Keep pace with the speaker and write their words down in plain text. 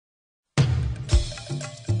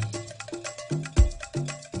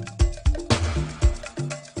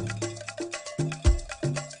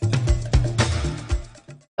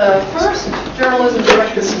First Journalism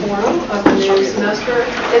Directors Forum of the new semester.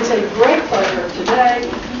 It's a great pleasure today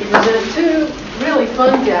to present two really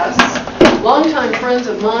fun guests, longtime friends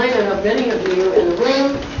of mine and of many of you in the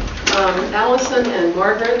room, Allison and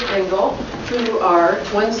Margaret Engel, who are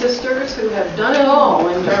twin sisters who have done it all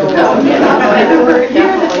in journalism. And we're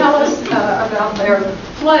here to tell us about their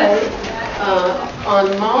play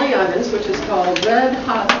on Molly Ivins, which is called Red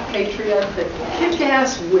Hot Patriot, the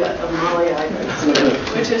kick-ass wit of Molly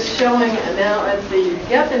Ivins, which is showing now at the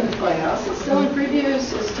Geffen Playhouse. It's still in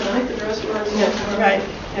previews. Is tonight the dress rehearsal? Yes, right.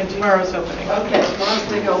 And tomorrow's opening. Okay, tomorrow's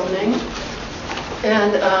big opening.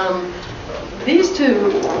 And these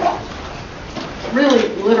two really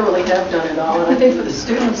literally have done it all. And I think for the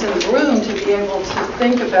students in the room to be able to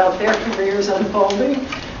think about their careers unfolding,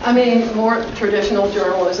 I mean, more traditional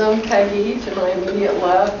journalism. Peggy, to my immediate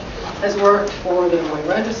left, has worked for the Des Moines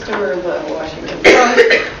Register, the Washington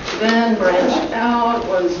Post, then branched out,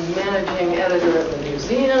 was managing editor of the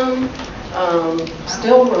museum,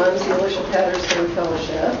 still runs the Alicia Patterson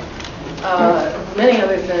Fellowship, many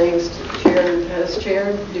other things, has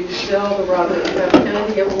chaired, do still the Robert F.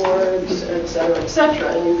 Kennedy Awards, et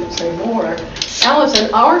cetera, and you could say more.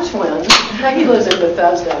 Allison, our twin, Peggy lives in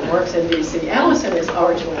Bethesda and works in D.C. Allison is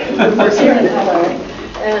our twin, who works here in L.A.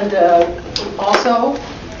 And also,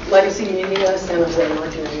 Legacy Media, San Jose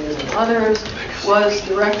Martin News, and others, was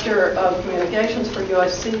Director of Communications for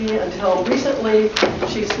USC until recently.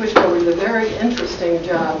 She switched over to the very interesting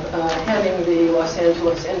job heading the Los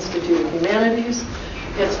Angeles Institute of Humanities.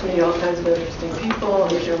 Gets to meet all kinds of interesting people.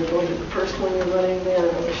 I'm sure I'm going to the first one you're running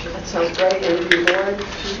then. That sounds great. Interview board.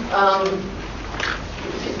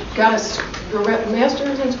 Got a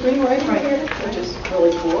master's in screenwriting here, which is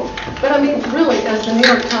really cool. But I mean, really, as the New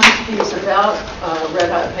York Times piece about Red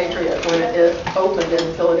Hot Patriot, when it opened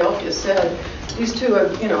in Philadelphia, said, these two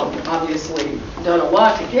have, obviously done a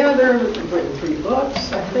lot together, written 3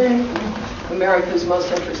 books, I think. America's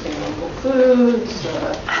Most Interesting Local Foods,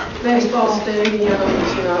 baseball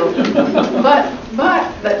stadiums,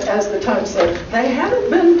 but as the Times said, they haven't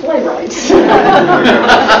been playwrights. They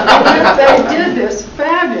did this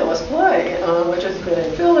fabulous play, which has been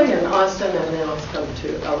in Philly and Austin, and now it's come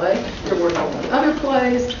to LA. They're working on other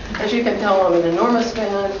plays. As you can tell, I'm an enormous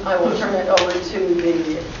fan. I will turn it over to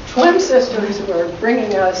the twin sisters who are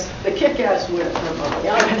bringing us the kick-ass wit of Molly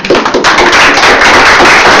Ivins.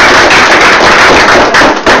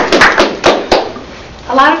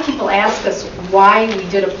 A lot of people ask us why we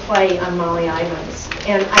did a play on Molly Ivins,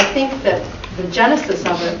 and I think that the genesis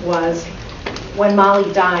of it was when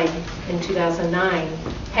Molly died in 2009.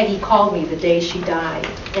 Peggy called me the day she died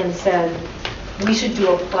and said, we should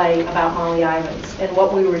do a play about Molly Ivins. And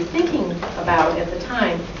what we were thinking about at the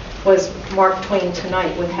time was Mark Twain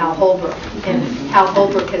Tonight with Hal Holbrook. And Hal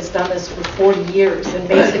Holbrook has done this for 40 years, and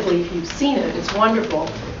basically, if you've seen it, it's wonderful.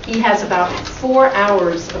 He has about 4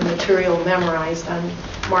 hours of material memorized on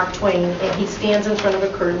Mark Twain, and he stands in front of a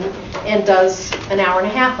curtain and does an hour and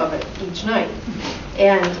a half of it each night.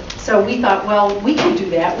 And so we thought, well, we can do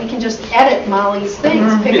that. We can just edit Molly's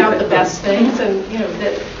things, pick out the best things, and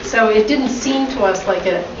so it didn't seem to us like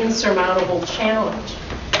an insurmountable challenge.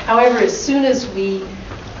 However, as soon as we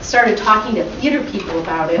started talking to theater people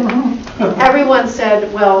about it, everyone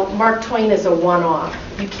said, well, Mark Twain is a one-off.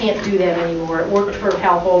 You can't do that anymore. It worked for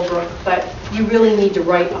Hal Holbrook, but you really need to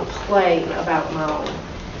write a play about Molly.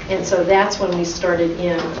 And so that's when we started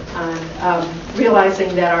in on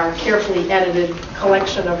realizing that our carefully edited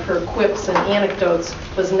collection of her quips and anecdotes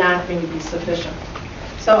was not going to be sufficient.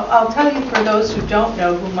 So I'll tell you, for those who don't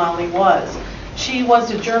know who Molly was, she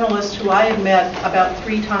was a journalist who I had met about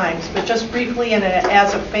 3 times, but just briefly and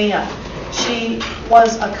as a fan. She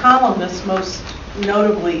was a columnist, most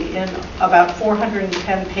notably in about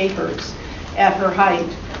 410 papers at her height.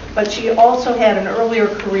 But she also had an earlier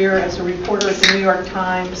career as a reporter at the New York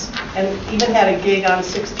Times, and even had a gig on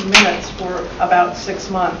 60 Minutes for about 6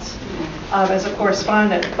 months as a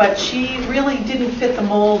correspondent. But she really didn't fit the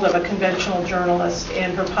mold of a conventional journalist,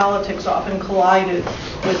 and her politics often collided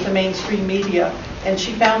with the mainstream media. And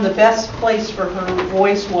she found the best place for her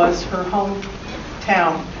voice was her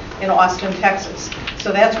hometown in Austin, Texas.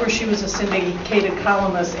 So that's where she was a syndicated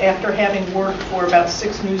columnist after having worked for about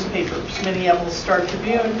 6 newspapers, Minneapolis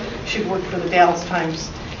Star-Tribune. She worked for the Dallas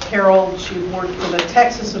Times-Herald. She worked for the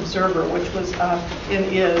Texas Observer, which was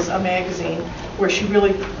is a magazine where she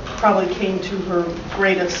really probably came to her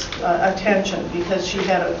greatest attention, because she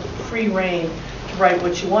had a free rein to write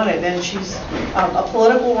what she wanted. And she's a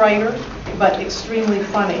political writer, but extremely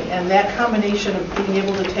funny. And that combination of being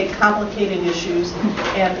able to take complicated issues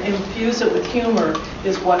and infuse it with humor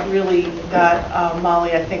is what really got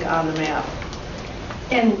Molly, I think, on the map.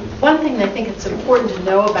 And one thing that I think it's important to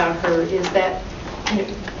know about her is that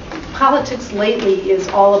politics lately is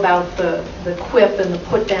all about the quip and the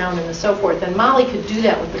put down and so forth. And Molly could do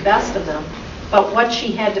that with the best of them. But what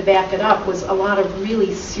she had to back it up was a lot of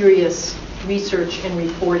really serious research and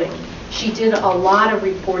reporting. She did a lot of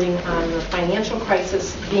reporting on the financial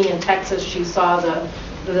crisis. Being in Texas, she saw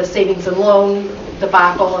the savings and loan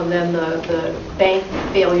debacle and then the bank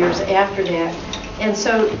failures after that. And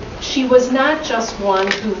so she was not just one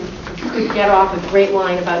who could get off a great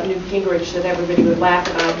line about Newt Gingrich that everybody would laugh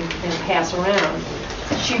about and pass around.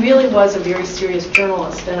 She really was a very serious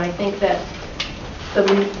journalist, and I think that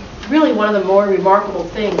really one of the more remarkable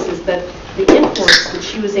things is that the influence that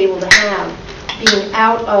she was able to have being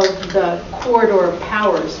out of the corridor of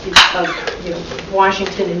powers of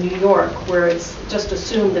Washington and New York, where it's just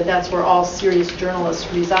assumed that that's where all serious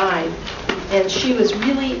journalists reside. And she was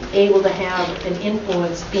really able to have an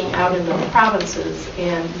influence being out in the provinces.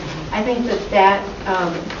 And I think that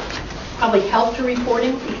probably helped her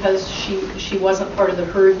reporting because she wasn't part of the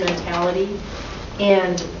herd mentality.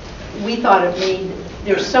 And we thought it made,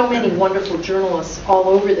 there's so many wonderful journalists all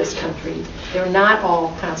over this country. They're not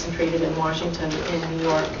all concentrated in Washington and New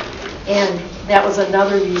York. And that was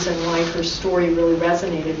another reason why her story really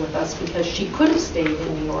resonated with us, because she could have stayed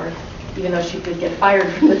in New York, even though she could get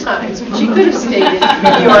fired from the Times, but she could have stayed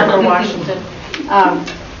in New York or Washington.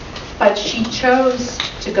 But she chose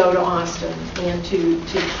to go to Austin and to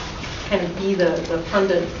kind of be the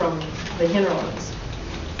pundit from the hinterlands.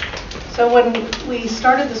 So when we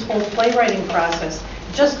started this whole playwriting process,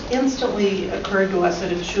 it just instantly occurred to us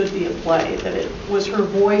that it should be a play, that it was her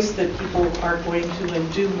voice that people are going to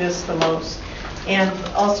and do miss the most. And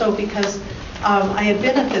also because I had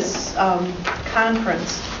been at this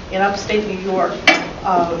conference in upstate New York,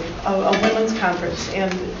 a women's conference,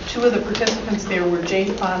 and two of the participants there were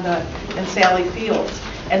Jane Fonda and Sally Fields.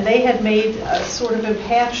 And they had made a sort of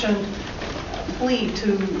impassioned plea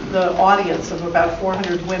to the audience of about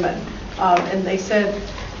 400 women. And they said,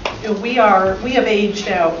 we have aged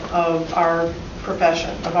out of our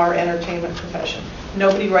profession, of our entertainment profession.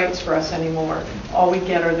 Nobody writes for us anymore. All we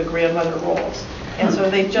get are the grandmother roles. And so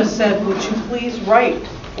they just said, would you please write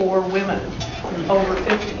for women over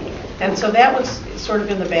 50? And so that was sort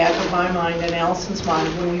of in the back of my mind and Allison's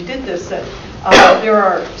mind when we did this, that there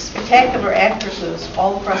are spectacular actresses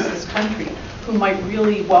all across this country who might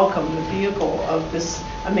really welcome the vehicle of this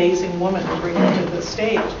amazing woman to bring her to the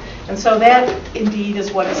stage. And so that indeed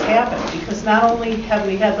is what has happened, because not only have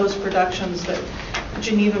we had those productions that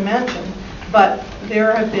Geneva mentioned, but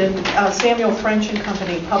there have been, Samuel French and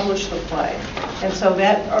Company published the play, and so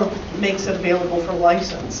that makes it available for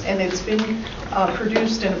license. And it's been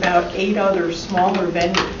produced in about 8 other smaller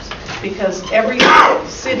venues, because every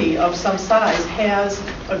city of some size has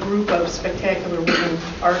a group of spectacular women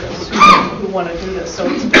artists who want to do this. So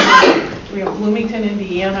it's been in Bloomington,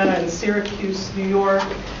 Indiana, and Syracuse, New York,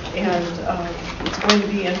 and it's going to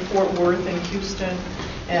be in Fort Worth and Houston,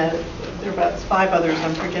 and there are about 5 others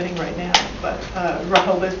I'm forgetting right now, but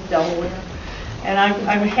Rehoboth, Delaware. And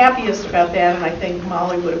I'm happiest about that, and I think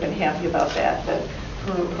Molly would have been happy about that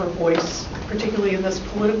her voice, particularly in this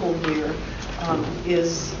political year,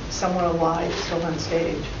 is somewhat alive, still on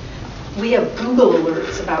stage. We have Google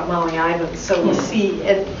alerts about Molly Ivins, so we see,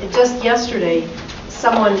 and just yesterday,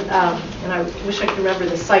 someone, and I wish I could remember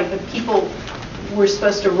the site, but people were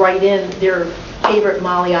supposed to write in their favorite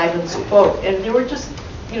Molly Ivins quote, and there were just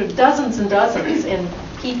dozens and dozens, and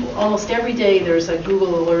people, almost every day there's a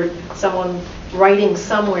Google alert, someone writing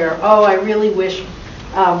somewhere, oh, I really wish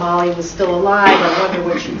Molly was still alive, I wonder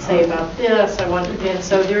what she'd say about this, I wonder, and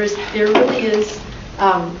so there really is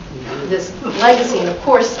this legacy, and of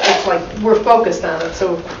course it's like we're focused on it,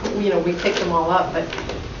 so we pick them all up, but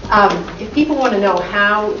if people want to know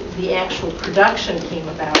how the actual production came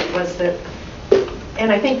about, was that,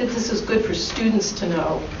 and I think that this is good for students to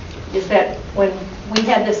know, is that when we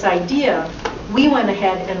had this idea, we went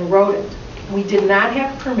ahead and wrote it. We did not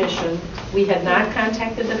have permission. We had not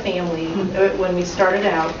contacted the family when we started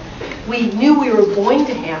out. We knew we were going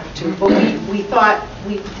to have to, but we thought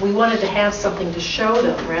we wanted to have something to show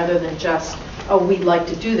them rather than just, oh, we'd like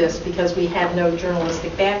to do this, because we had no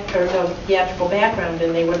journalistic or no theatrical background,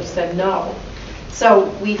 and they would have said no. So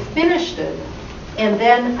we finished it, and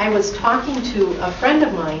then I was talking to a friend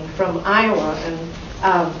of mine from Iowa,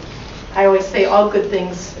 and I always say all good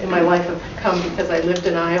things in my life have come because I lived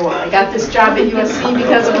in Iowa. I got this job at USC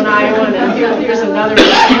because of an Iowan, and here's another.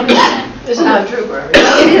 This is not true for everyone.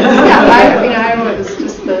 It is, yeah. Iowa is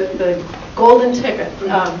just the the golden ticket.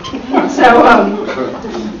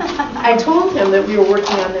 I told him that we were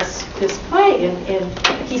working on this play, and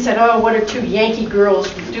he said, "Oh, what are two Yankee girls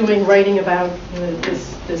doing writing about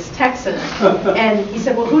this Texan?" And he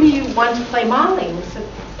said, "Well, who do you want to play Molly?" And I said,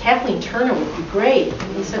 "Kathleen Turner would be great."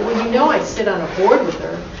 And he said, "Well, you know I sit on a board with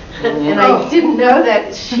her." And I didn't know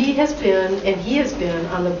that she has been, and he has been,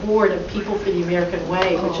 on the board of People for the American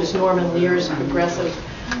Way, which is Norman Lear's progressive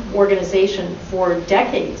organization, for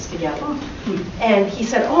decades together. And he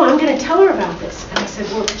said, "Oh, I'm going to tell her about this." And I said,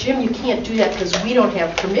 "Well, Jim, you can't do that because we don't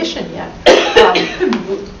have permission yet.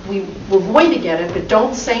 We're going to get it, but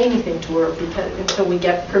don't say anything to her until we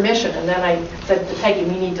get permission." And then I said to Peggy,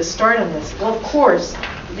 "We need to start on this." Well, of course,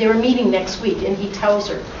 they were meeting next week, and he tells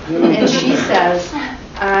her. And she says,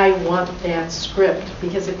 "I want that script,"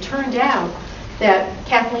 because it turned out that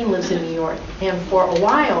Kathleen lives in New York, and for a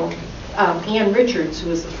while, Ann Richards, who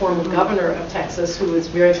was the former governor of Texas, who was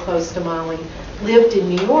very close to Molly, lived in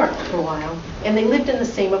New York for a while, and they lived in the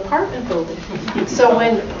same apartment building. So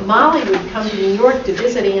when Molly would come to New York to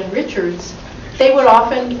visit Ann Richards, they would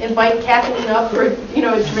often invite Kathleen up for a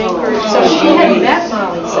drink, so she had met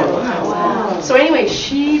Molly several times. Wow. So anyway,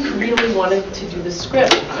 she really wanted to do the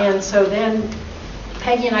script, and so then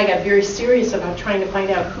Peggy and I got very serious about trying to find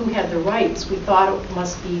out who had the rights. We thought it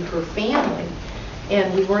must be her family,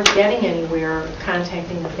 and we weren't getting anywhere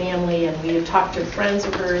contacting the family, and we had talked to friends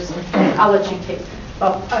of hers. I'll let you take.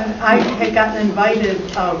 Well, I had gotten invited,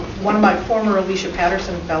 one of my former Alicia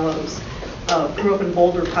Patterson fellows grew up in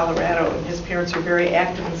Boulder, Colorado, and his parents were very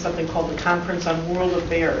active in something called the Conference on World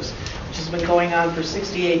Affairs, which has been going on for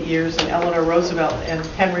 68 years, and Eleanor Roosevelt and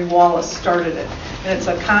Henry Wallace started it. And it's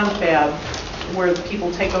a confab where people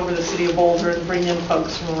take over the city of Boulder and bring in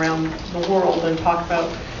folks from around the world and talk about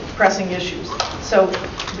pressing issues. So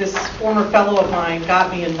this former fellow of mine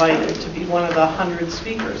got me invited to be one of the 100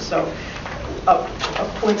 speakers. So a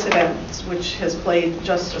coincidence which has played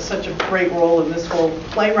just such a great role in this whole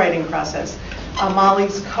playwriting process.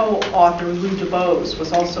 Molly's co-author, Lou DuBose,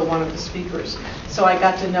 was also one of the speakers. So I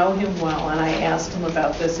got to know him well, and I asked him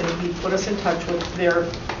about this, and he put us in touch with their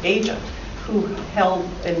agent, who held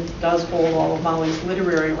and does hold all of Molly's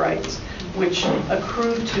literary rights, which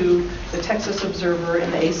accrued to the Texas Observer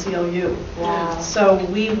and the ACLU. Wow. So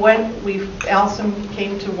Allison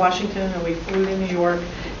came to Washington, and we flew to New York.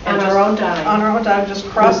 On our own dime. On our own dime, just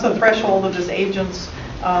crossed the threshold of his agent's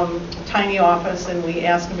tiny office, and we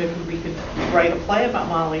asked him if we could write a play about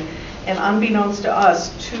Molly. And unbeknownst to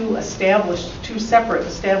us, two separate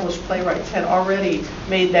established playwrights had already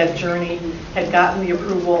made that journey, had gotten the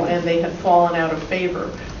approval, and they had fallen out of favor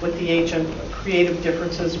with the agent. Creative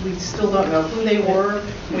differences. We still don't know who they were.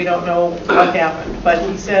 We don't know what happened. But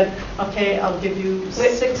he said, "Okay, I'll give you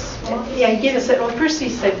 6 months." Yeah, well, first he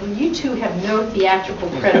said, "Well, you two have no theatrical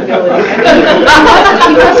credibility."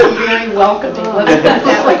 He wasn't very welcoming. Let's put it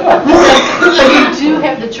that way. But you do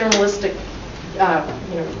have the journalistic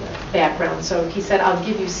background. So he said, "I'll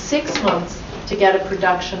give you 6 months to get a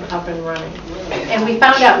production up and running." And we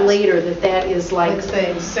found out later that is like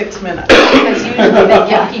saying 6 minutes. Because usually they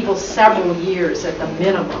give people several years at the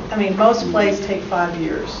minimum. I mean, most plays take 5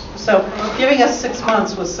 years. So giving us 6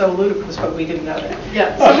 months was so ludicrous, but we didn't know that.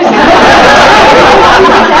 Yeah. That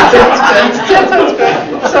sounds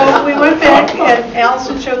good. So we went back, and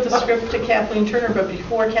Allison showed the script to Kathleen Turner, but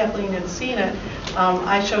before Kathleen had seen it,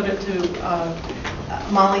 I showed it to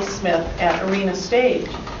Molly Smith at Arena Stage.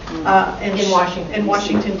 In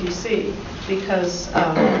Washington, D.C., because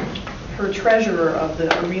her treasurer of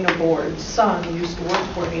the Arena Board's son used to work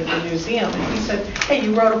for me at the museum, and he said, "Hey,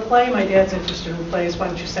 you wrote a play, my dad's interested in plays, why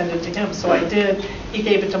don't you send it to him?" So I did. He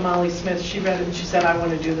gave it to Molly Smith, she read it, and she said, "I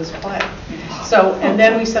want to do this play." So, and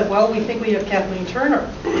then we said, "Well, we think we have Kathleen Turner,"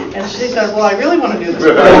 and she said, "Well, I really want to do this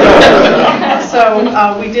play."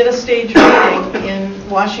 So we did a stage reading in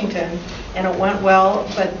Washington, and it went well,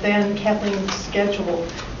 but then Kathleen's schedule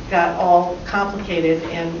got all complicated,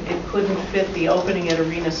 and it couldn't fit the opening at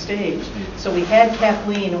Arena Stage. So we had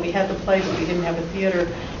Kathleen, and we had the play, but we didn't have a theater,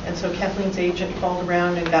 and so Kathleen's agent called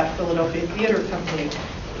around and got Philadelphia Theater Company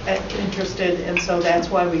interested, and so that's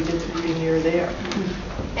why we did the premiere there.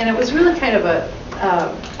 And it was really kind of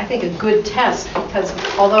I think a good test, because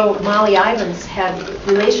although Molly Ivins had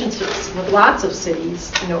relationships with lots of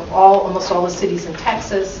cities, almost all the cities in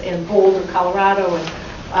Texas and Boulder, Colorado, and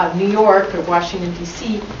New York or Washington,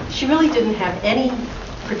 D.C., she really didn't have any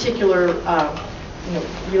particular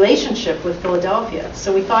relationship with Philadelphia.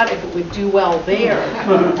 So we thought if it would do well there,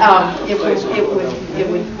 it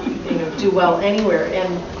would do well anywhere.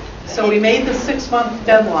 And so we made the 6-month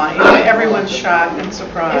deadline. Everyone's shocked and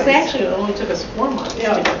surprised. It only took us 4 months.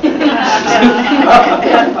 Yeah.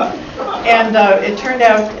 And it turned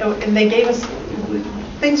out, and they gave us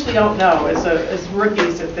things we don't know as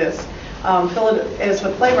rookies at this. As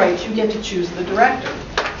the playwright, you get to choose the director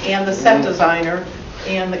and the set designer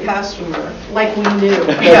and the costumer. Like we knew.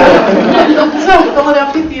 Yeah. So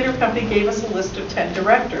Philadelphia Theater Company gave us a list of 10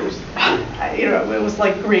 directors. It was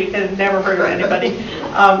like Greek. I had never heard of anybody.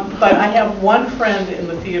 But I have one friend in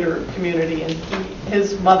the theater community, and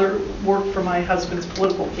his mother worked for my husband's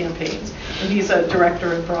political campaigns, and he's a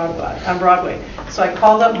director on Broadway. So I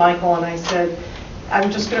called up Michael and I said, I'm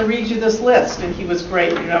just going to read you this list. And he was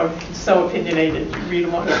great, so opinionated. Read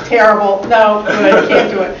them all. Terrible. No, good. Can't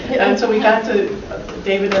do it. And so we got to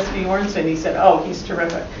David S. Bjornson. He said, oh, he's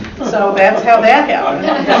terrific. So that's how that happened.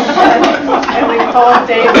 And we called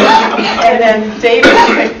David. And then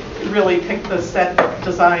David really picked the set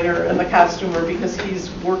designer and the costumer because he's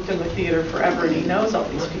worked in the theater forever and he knows all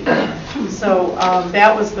these people. So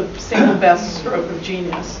that was the single best stroke of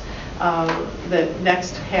genius. That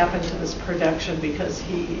next happened to this production because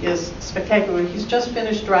he is spectacular. He's just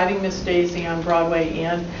finished Driving Miss Daisy on Broadway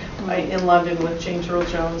and in London with James Earl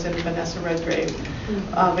Jones and Vanessa Redgrave.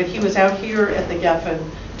 But he was out here at the Geffen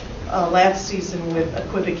last season with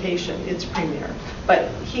Equivocation, its premiere. But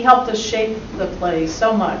he helped us shape the play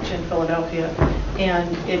so much in Philadelphia,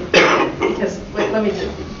 and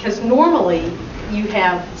because normally you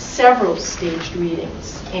have several staged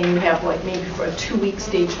readings, and you have like maybe for a 2-week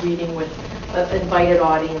staged reading with invited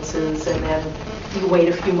audiences, and then you wait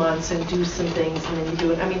a few months and do some things, and then you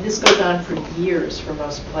do it. I mean, this goes on for years for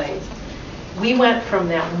most plays. We went from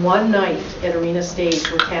that one night at Arena Stage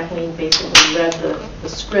where Kathleen basically read the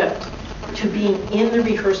script to being in the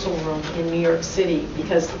rehearsal room in New York City,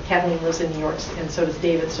 because Kathleen lives in New York and so does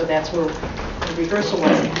David, so that's where the rehearsal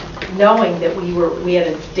was, knowing that we had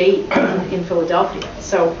a date in Philadelphia.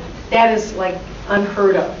 So that is like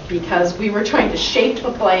unheard of, because we were trying to shape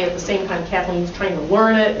the play at the same time Kathleen's trying to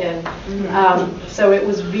learn it, and so it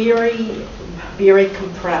was very, very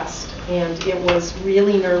compressed, and it was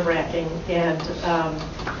really nerve-wracking. And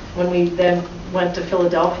when we then went to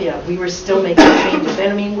Philadelphia, we were still making changes.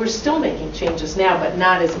 And I mean, we're still making changes now, but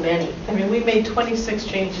not as many. I mean, we made 26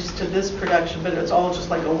 changes to this production, but it's all just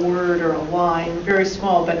like a word or a line, very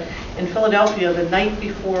small. But in Philadelphia, the night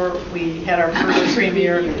before we had our first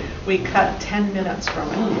premiere, we cut 10 minutes from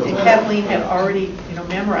it. And Kathleen had already,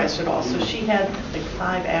 memorized it all, so she had like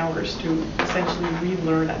 5 hours to essentially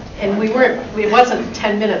relearn it. And it wasn't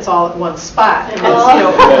 10 minutes all at one spot. And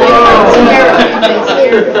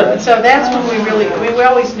so that's when we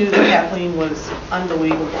always knew that Kathleen was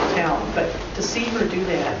unbelievable talent, but to see her do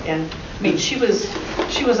that, and I mean, she was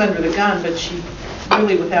under the gun, but she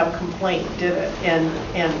really without complaint did it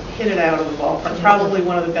and hit it out of the ballpark. Probably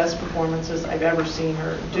one of the best performances I've ever seen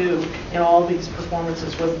her do in all these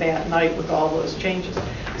performances was that night with all those changes.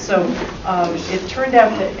 So it turned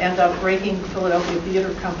out to end up breaking Philadelphia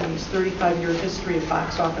Theater Company's 35-year history of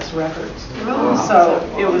box office records. Oh. So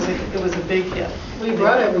it was a big hit. We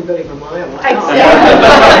brought everybody from Iowa. That was the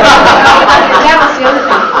other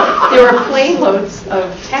thing. There were plane loads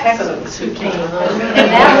of Texans who came, and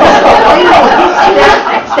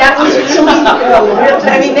that was really,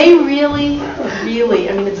 I mean, they really,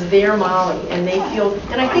 I mean, it's their Molly, and they feel,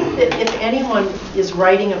 and I think that if anyone is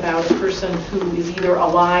writing about a person who is either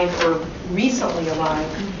alive or recently alive,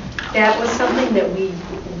 that was something that we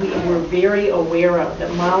were very aware of,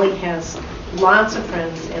 that Molly has lots of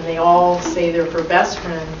friends, and they all say they're her best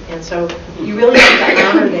friend, and so you really have to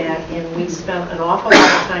honor that. And we spent an awful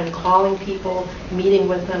lot of time calling people, meeting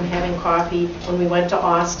with them, having coffee. When we went to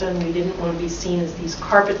Austin, we didn't want to be seen as these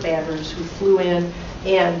carpetbaggers who flew in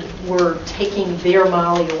and were taking their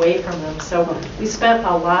Molly away from them. So we spent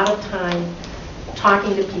a lot of time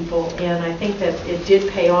talking to people, and I think that it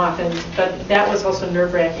did pay off. But that was also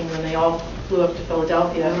nerve-wracking when they all flew up to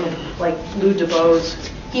Philadelphia, and like Lou DeVos,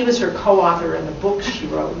 he was her co-author in the books she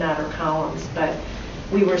wrote, not her columns, but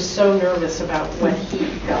we were so nervous about what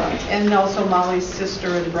he got. And also Molly's sister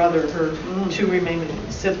and brother, her two remaining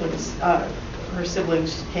siblings, her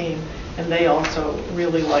siblings came, and they also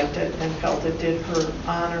really liked it and felt it did her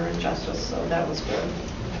honor and justice, so that was good.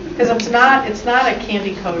 Because it's not a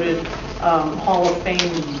candy-coated Hall of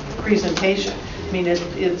Fame presentation. I mean,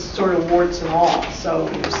 it's sort of warts and all, so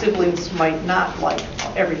your siblings might not like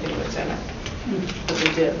everything that's in it. But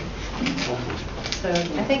they did. So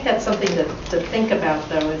I think that's something to think about,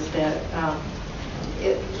 though, is that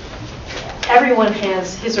everyone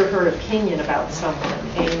has his or her opinion about someone.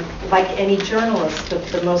 And like any journalist,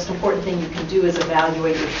 the most important thing you can do is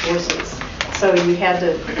evaluate your sources. So you had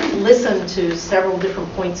to listen to several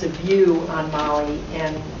different points of view on Molly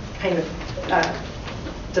and kind of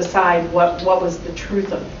decide what was the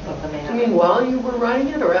truth of the You matter. mean while you were writing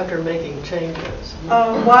it or after making changes?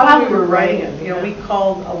 While we were writing it, we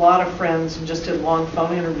called a lot of friends and just did long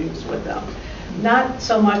phone interviews with them. Not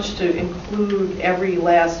so much to include every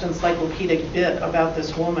last encyclopedic bit about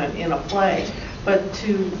this woman in a play, but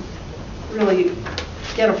to really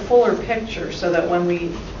get a fuller picture so that when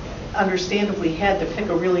we understandably had to pick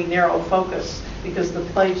a really narrow focus, because the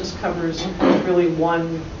play just covers really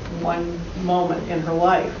one moment in her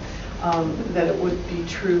life, that it would be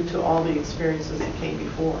true to all the experiences that came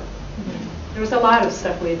before. There was a lot of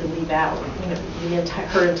stuff we had to leave out.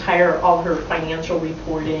 All her financial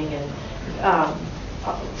reporting, and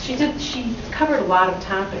she covered a lot of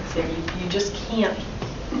topics that you just can't.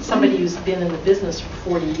 Somebody who's been in the business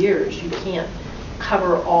for 40 years, you can't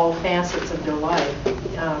cover all facets of their life.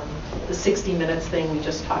 The 60 Minutes thing we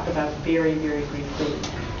just talked about very, very briefly.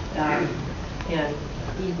 And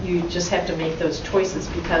you just have to make those choices,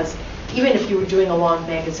 because even if you were doing a long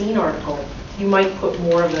magazine article, you might put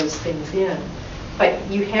more of those things in. But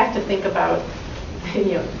you have to think about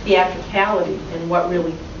theatricality and what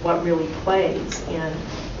really plays, and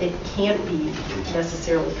it can't be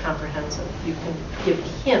necessarily comprehensive. You can give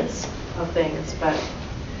hints of things, but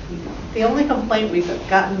the only complaint we've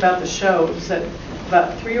gotten about the show is that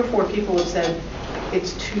about 3 or 4 people have said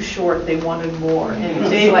it's too short, they wanted more.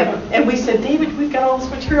 And and we said, David, we've got all this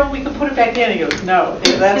material, we can put it back in. He goes, no,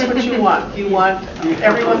 if that's what you want. You want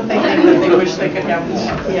everyone thinking that they wish they could have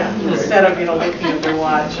more. yeah. Instead of looking at their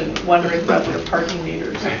watch and wondering about their parking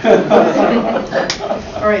meters.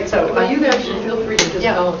 All right, so Well, you guys should feel free to just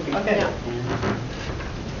tell them. okay. Yeah.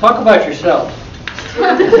 Talk about yourselves.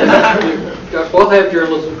 You both have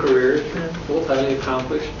journalism careers, both highly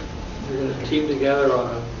accomplished. You're going to team together on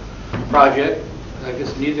a project. I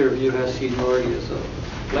guess neither of you has seniority as a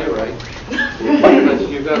playwright, but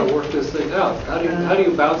you've got to work this thing out. How do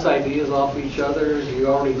you bounce ideas off each other? Do you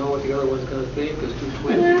already know what the other one's going to think? As two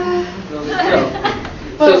twins,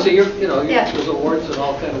 So there's awards and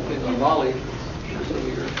all kind of things on Molly.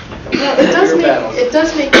 Well, it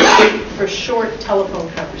does make it great for short telephone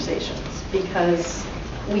conversations, because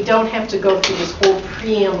we don't have to go through this whole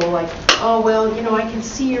preamble like, oh, well, I can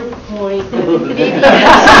see your point, but maybe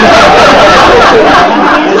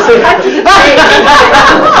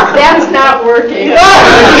that's not working.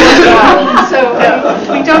 So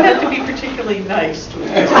we don't have to be particularly nice to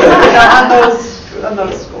each other on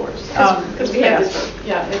those scores. Because we have this,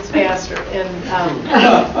 it's faster. And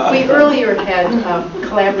we earlier had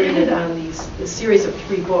collaborated on a series of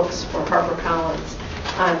 3 books for HarperCollins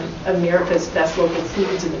on America's best local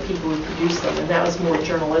foods and the people who produce them, and that was more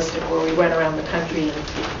journalistic, where we went around the country,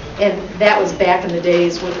 and that was back in the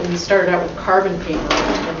days when we started out with carbon paper,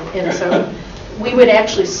 and so we would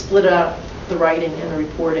actually split up the writing and the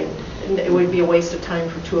reporting, and it would be a waste of time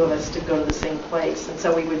for 2 of us to go to the same place, and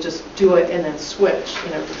so we would just do it and then switch.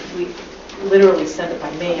 We literally send it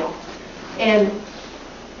by mail, and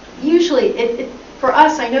usually for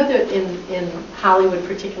us, I know that in Hollywood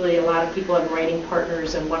particularly, a lot of people have writing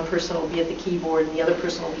partners, and one person will be at the keyboard and the other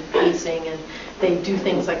person will be pacing, and they do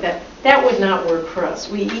things like that. That would not work for us.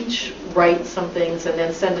 We each write some things and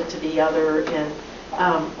then send it to the other, and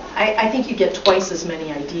I think you get twice as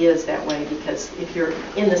many ideas that way, because if you're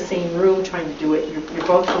in the same room trying to do it, you're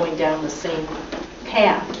both going down the same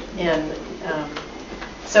path, and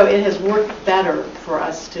so it has worked better for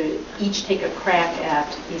us to each take a crack at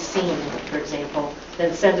a scene, for example,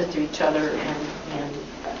 then send it to each other, and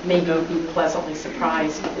maybe be pleasantly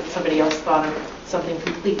surprised if somebody else thought of something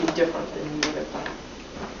completely different than you would have thought.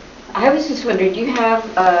 I was just wondering, do you have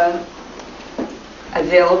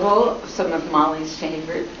available some of Molly's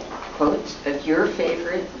favorite quotes of your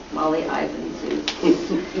favorite Molly Ivins?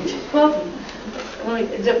 Well,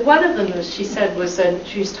 one of them she said was that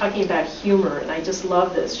she was talking about humor, and I just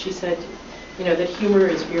love this. She said, that humor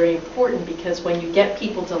is very important, because when you get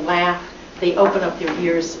people to laugh, they open up their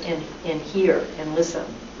ears and hear and listen.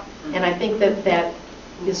 And I think that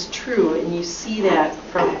is true, and you see that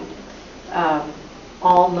from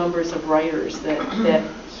all numbers of writers, that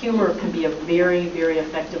humor can be a very, very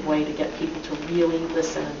effective way to get people to really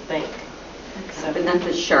listen and think. So, but not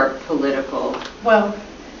the sharp political. Well,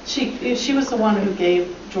 she was the one who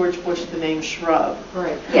gave George Bush the name Shrub.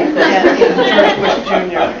 Right. Yeah. And George Bush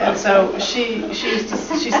Jr. And so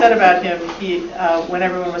she said about him, when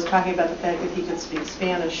everyone was talking about the fact that he could speak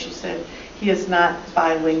Spanish, she said, he is not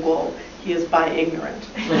bilingual, he is bi-ignorant.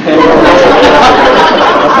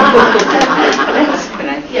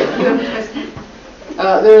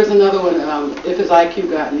 There is another one, if his IQ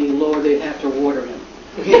got any lower, they'd have to water him.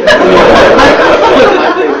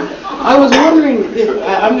 I was wondering if,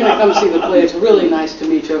 I'm going to come see the play. It's really nice to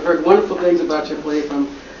meet you. I've heard wonderful things about your play from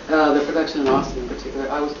the production in Austin in particular.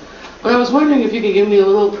 But I was wondering if you could give me a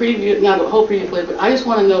little preview, not a whole preview play, but I just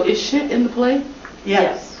want to know, is shit in the play?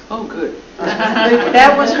 Yes. Oh, good.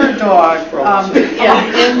 That was her dog.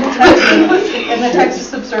 In the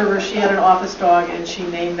Texas Observer, she had an office dog, and she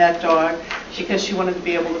named that dog because she wanted to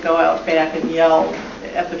be able to go out back and yell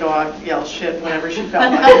at the dog, yell shit whenever she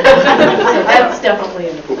felt like it. So that's definitely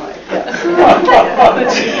in the play.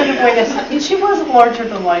 But she couldn't wait it. She was a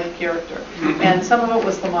larger-than-life character, and some of it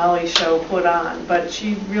was the Molly show put on, but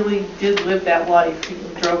she really did live that life. She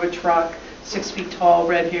drove a truck, 6 feet tall,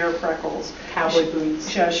 red hair, freckles. Cowboy boots.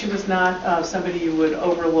 She was not somebody you would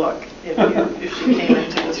overlook if she came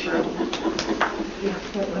into this room. Yeah,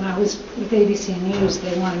 but when I was with ABC News,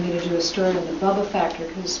 they wanted me to do a story on the Bubba Factor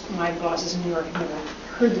because my bosses in New York had never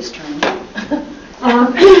heard this term.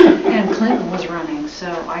 And Clinton was running,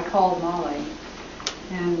 so I called Molly,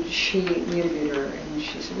 and we interviewed her, and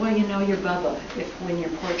she said, well, you know, you're Bubba. If when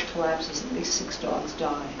your porch collapses, at least 6 dogs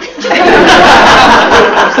die.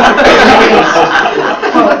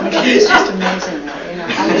 Oh, she was just amazing, though. You know,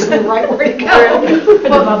 I was the right word to go for the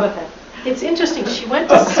Bubba thing. It's interesting. She went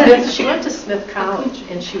to Smith. She went to Smith College,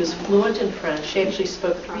 and she was fluent in French. She actually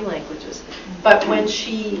spoke 3 languages. But when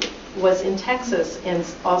she was in Texas, and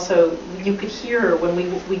also you could hear her when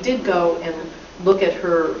we did go and look at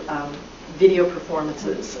her video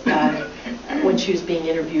performances when she was being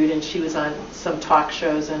interviewed, and she was on some talk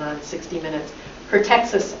shows and on 60 Minutes. Her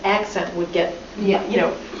Texas accent would get,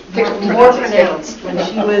 more pronounced when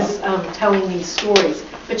she was telling these stories.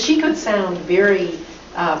 But she could sound very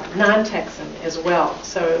non-Texan as well,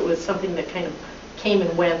 so it was something that kind of came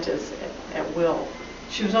and went at will.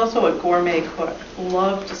 She was also a gourmet cook,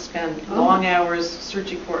 loved to spend long hours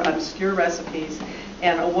searching for obscure recipes,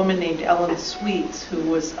 and a woman named Ellen Sweets,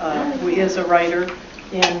 who is a writer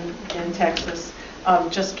in Texas,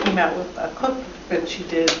 just came out with a cookbook that she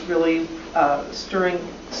did, really stirring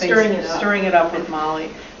it up with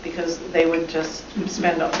Molly, because they would just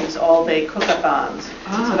spend these all-day cook-a-thons.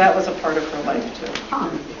 So that was a part of her life, too.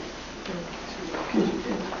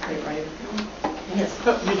 Great writer. Yes.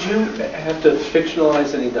 Did you have to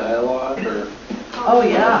fictionalize any dialogue, or? Oh,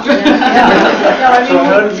 yeah. So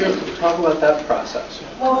how did you talk about that process?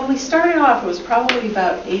 Well, when we started off, it was probably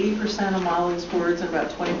about 80% of Molly's words and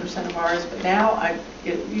about 20% of ours, but now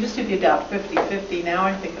it used to be about 50-50. Now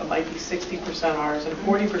I think it might be 60% ours and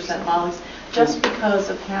 40% Molly's, just because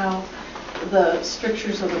of how the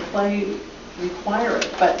strictures of the play require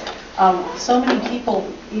it. But so many people,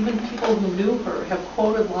 even people who knew her, have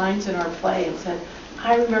quoted lines in our play and said,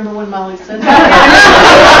 I remember when Molly said that.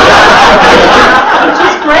 Which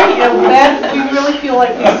is great, and we really feel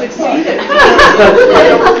like we succeeded.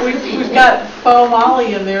 We've got faux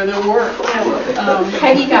Molly in there that works.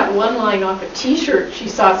 Peggy got one line off a T-shirt she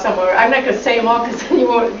saw somewhere. I'm not going to say them all because then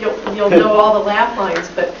you'll know all the laugh lines,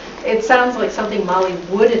 but it sounds like something Molly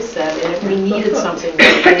would have said, and if we needed something,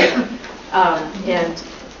 and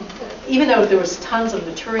even though there was tons of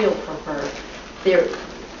material from her,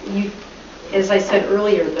 as I said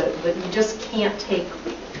earlier, that you just can't take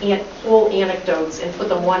whole anecdotes and put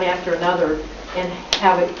them one after another and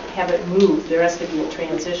have it move. There has to be a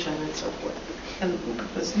transition and so forth. And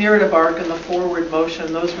this narrative arc and the forward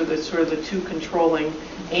motion, those were the sort of the 2 controlling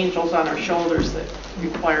angels on our shoulders that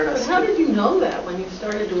required us. But how did you know that when you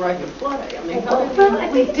started to write your play? I mean,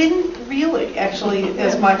 We didn't really, actually,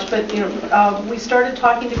 as much, but we started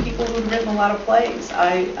talking to people who'd written a lot of plays.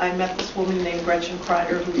 I met this woman named Gretchen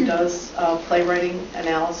Kreider who does playwriting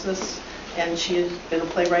analysis, and she had been a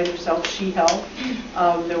playwright herself. She helped.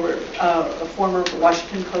 There were a former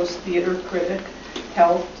Washington Post theater critic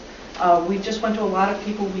helped. We just went to a lot of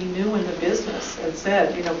people we knew in the business and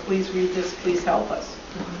said, please read this, please help us.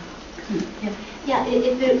 Yeah.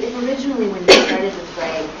 If originally when you started the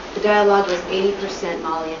play, the dialogue was 80%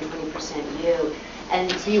 Molly and 20% you,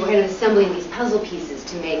 and so you were kind of assembling these puzzle pieces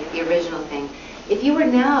to make the original thing. If you were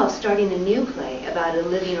now starting a new play about a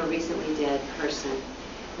living or recently dead person,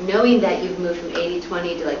 knowing that you've moved from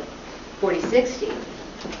 80-20 to like 40-60,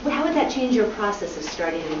 how would that change your process of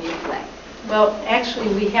starting a new play? Well,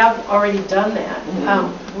 actually, we have already done that.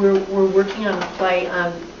 We're working on a play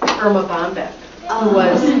on Irma Bombeck, who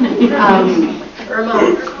was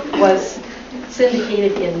Irma was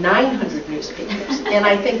syndicated in 900 newspapers, and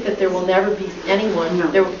I think that there will never be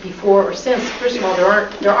anyone there before or since. First of all, there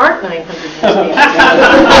aren't 900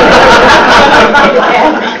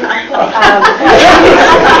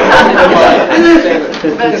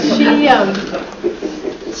 newspapers. But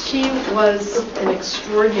she was an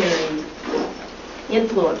extraordinary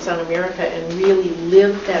influence on America and really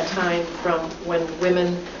lived that time from when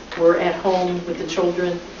women were at home with the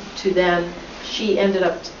children to then. She ended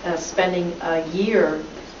up spending a year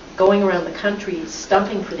going around the country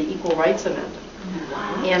stumping for the Equal Rights Amendment.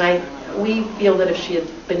 And we feel that if she had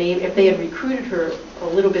been if they had recruited her a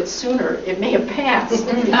little bit sooner, it may have passed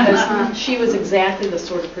because she was exactly the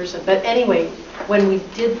sort of person. But anyway, when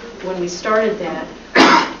we started that,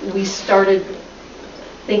 we started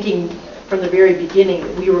thinking from the very beginning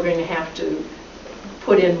that we were going to have to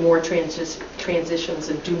put in more transitions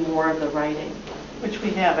and do more of the writing. Which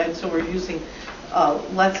we have, and so we're using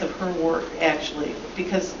less of her work actually,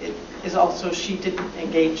 because it is also, she didn't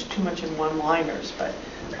engage too much in one-liners, but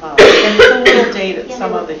and it's a little dated,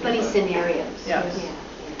 some of the funny humor. scenarios. Yes.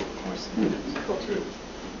 Yeah. Cool too.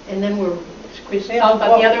 And then we're talk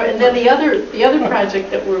about the other, and then the other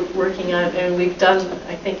project that we're working on, and we've done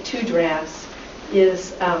I think 2 drafts,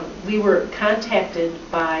 is we were contacted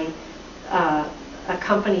by a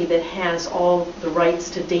company that has all the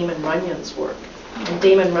rights to Damon Runyon's work. And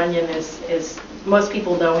Damon Runyon is most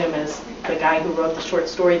people know him as the guy who wrote the short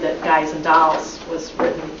story that Guys and Dolls was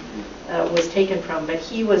taken from. But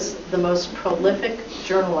he was the most prolific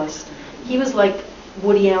journalist. He was like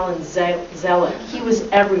Woody Allen's zealot. He was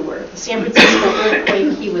everywhere. The San Francisco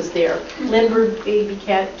earthquake, he was there. Lindbergh baby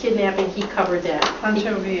cat kidnapping, he covered that.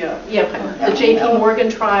 Pancho Villa. Yeah, the J.P. Morgan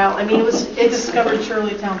trial. I mean, He discovered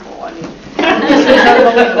Shirley Temple. I mean, this was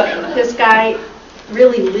unbelievable. This guy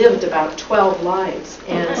really lived about 12 lives,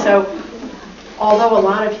 and so although a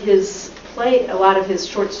lot of his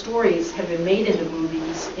short stories have been made into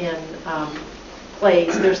movies and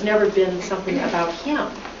plays, there's never been something about him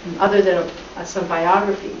other than some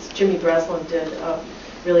biographies. Jimmy Breslin did a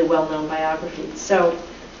really well-known biography. So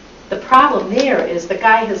the problem there is the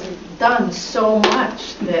guy has done so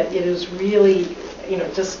much that it is really,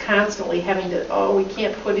 just constantly having to, we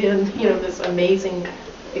can't put in, this amazing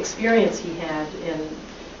experience he had and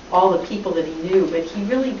all the people that he knew. But he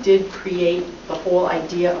really did create the whole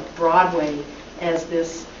idea of Broadway as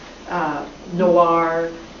this noir,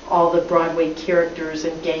 all the Broadway characters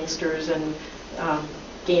and gangsters and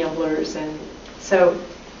gamblers, and so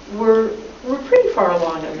we're pretty far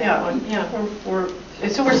along in that one. Yeah,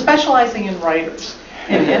 so we're specializing in writers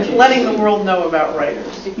and letting the world know about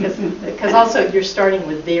writers, because also you're starting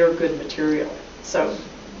with their good material, so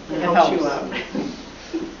it helps you out.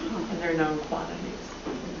 And they're known quantities.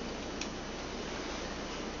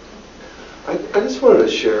 I just wanted to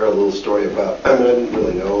share a little story about, I didn't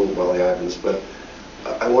really know Molly Ivins, but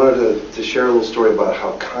I wanted to share a little story about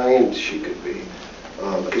how kind she could be.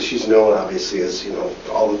 Because she's known, obviously, as,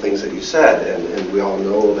 all the things that you said, and we all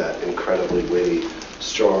know that incredibly witty,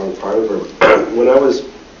 strong part of her. When I was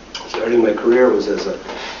starting my career, was as a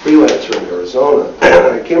freelancer in Arizona,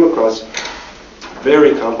 and I came across a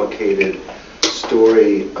very complicated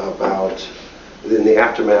story about, in the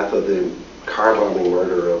aftermath of the car bombing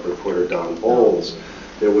murder of reporter Don Bowles,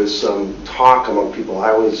 there was some talk among people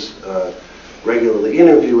I was regularly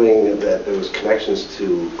interviewing that there was connections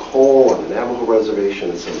to coal on the Navajo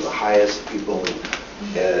reservation and some of the highest people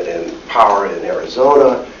in power in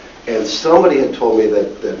Arizona. And somebody had told me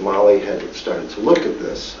that Molly had started to look at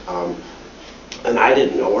this. And I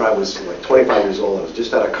didn't know her. I was like 25 years old. I was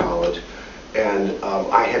just out of college. And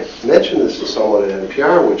I had mentioned this to someone at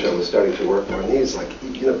NPR, which I was starting to work on. And he's like,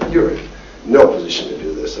 you're in no position to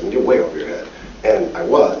do this. You're way over your head. And I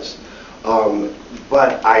was.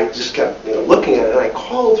 But I just kept, looking at it, and I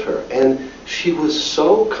called her, and she was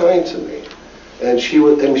so kind to me, and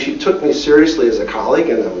she took me seriously as a colleague,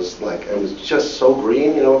 and I was just so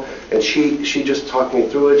green, and she just talked me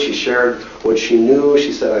through it. She shared what she knew.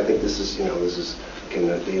 She said, I think this is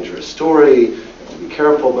a dangerous story. You have to be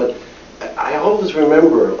careful. But I always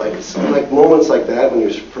remember like moments like that when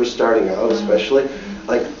you're first starting out, especially.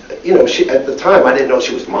 She, at the time, I didn't know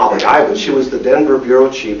she was Molly Ivins. She was the Denver bureau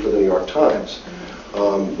chief for the New York Times,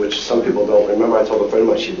 which some people don't remember. I told a friend of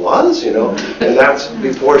mine she was, and that's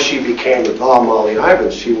before she became the Molly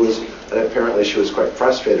Ivins. She was, and apparently she was quite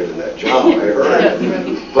frustrated in that job, I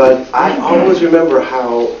heard. But I always remember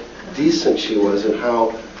how decent she was and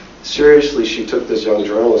how seriously she took this young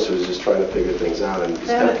journalist who was just trying to figure things out, and was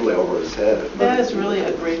definitely over his head. That is really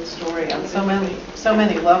a great story on so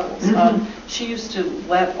many levels. She used to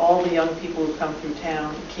let all the young people who come through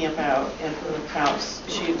town camp out in her house.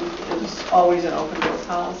 It was always an open door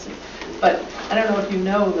policy. But I don't know if you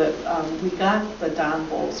know that we got the Don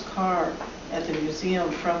Bowles car at the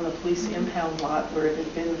museum from the police impound lot where it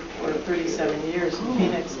had been for 37 years in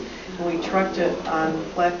Phoenix. And we trucked it on a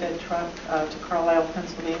flatbed truck to Carlisle,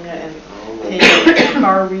 Pennsylvania, and paid a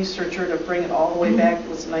car researcher to bring it all the way back. It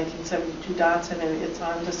was a 1972 Datsun, and it's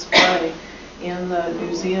on display in the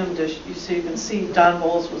museum. So you can see Don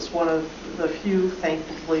Bowles was one of the few,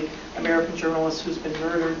 thankfully, American journalists who's been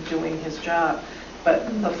murdered doing his job. But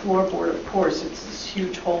the floorboard, of course, it's this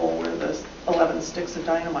huge hole where the 11 sticks of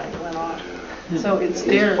dynamite went off. So it's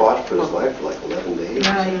there. He fought for his life for like 11 days.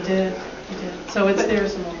 Yeah, he did. He did. So it's there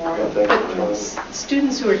as a memorial. But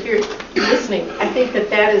students who are here listening, I think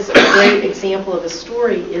that that is a great example of a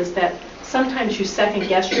story, is that sometimes you second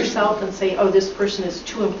guess yourself and say, oh, this person is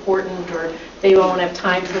too important, or they won't have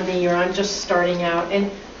time for me, or I'm just starting out.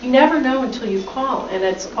 And you never know until you call. And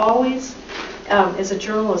it's always, as a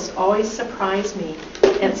journalist, always surprised me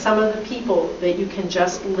at some of the people that you can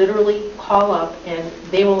just literally call up and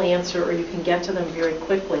they will answer, or you can get to them very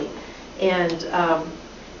quickly. And I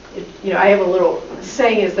have a little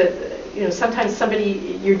saying is that sometimes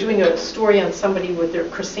you're doing a story on somebody with their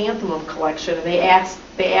chrysanthemum collection, and they act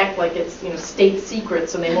like it's state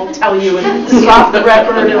secrets, and they won't tell you, and this is off the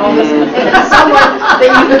record and all this. And then someone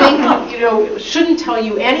that you think shouldn't tell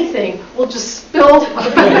you anything will just spill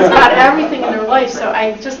about everything in their life. So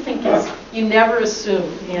I just think you never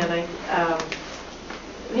assume, and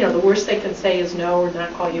the worst they can say is no or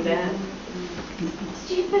not call you back.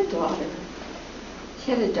 Do you have a daughter?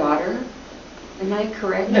 She had a daughter? Am I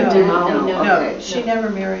correct? No, No. Okay. She never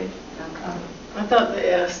married. I thought,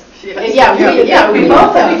 yes. We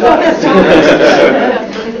both have daughters.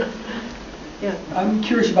 Yeah. I'm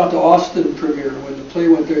curious about the Austin premiere. When the play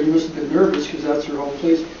went there, you must have been nervous because that's your home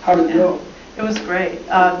place. How did it go? It was great.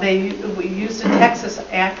 We used a Texas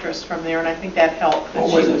actress from there, and I think that helped.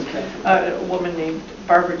 What was it? A woman named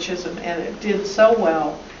Barbara Chisholm, and it did so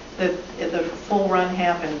well that the full run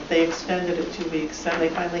happened. They extended it 2 weeks, and they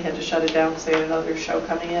finally had to shut it down because they had another show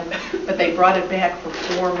coming in. But they brought it back for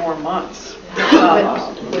 4 more months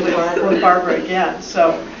with Barbara again.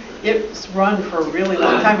 So it's run for a really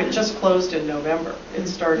long time. It just closed in November. It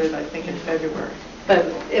started, I think, in February. But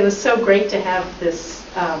it was so great to have this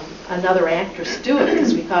another actress do it,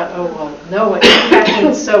 because we thought, oh, well, no,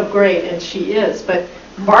 Kathleen's so great, and she is. But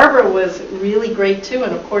Barbara was really great, too,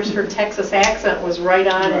 and of course her Texas accent was right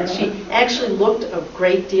on, and she actually looked a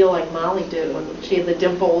great deal like Molly did when she had the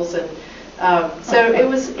dimples. And so it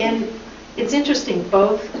was, and it's interesting,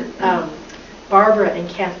 both Barbara and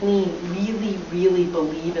Kathleen really, really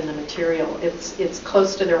believe in the material. It's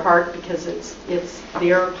close to their heart because it's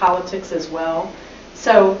their politics as well.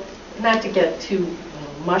 So, not to get too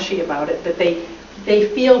mushy about it, but they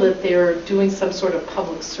feel that they're doing some sort of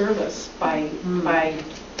public service by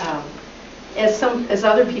as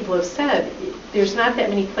other people have said, there's not that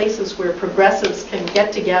many places where progressives can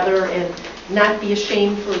get together and not be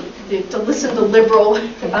ashamed to listen to liberal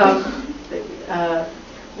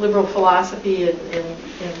philosophy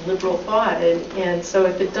and liberal thought, and so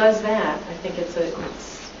if it does that, I think it's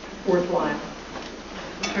worthwhile.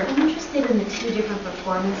 Sure. I'm interested in the 2 different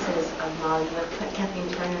performances of Molly, with Kathleen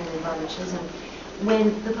Turner and Barbara Chisholm.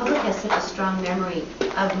 When the public has such a strong memory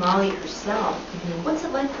of Molly herself, what's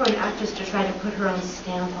it like for an actress to try to put her own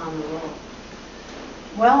stamp on the role?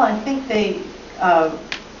 Well, I think they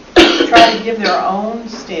try to give their own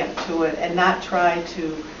stamp to it and not try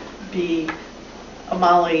to be a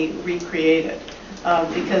Molly recreated,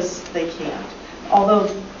 because they can't.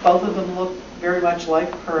 Although both of them look very much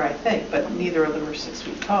like her, I think, but neither of them are 6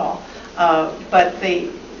 feet tall. But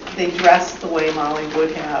they dress the way Molly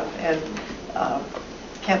would have, and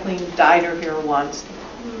Kathleen dyed her hair once.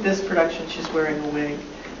 This production, she's wearing a wig.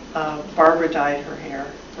 Barbara dyed her hair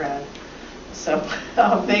red. So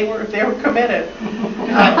they were committed,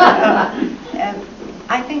 and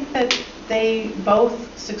I think that they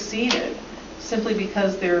both succeeded simply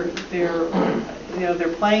because they're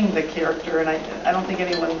playing the character, and I don't think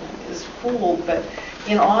anyone is fooled. But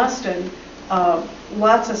in Austin,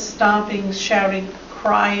 lots of stomping, shouting,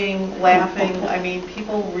 crying, laughing. I mean,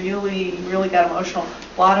 people really, really got emotional.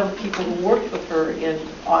 A lot of people who worked with her in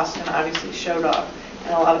Austin obviously showed up,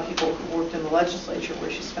 and a lot of people who worked in the legislature, where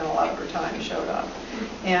she spent a lot of her time, showed up.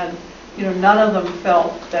 And none of them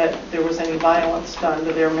felt that there was any violence done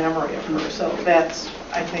to their memory of her. So that's,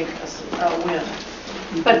 I think, a win.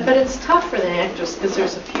 But it's tough for the actress, because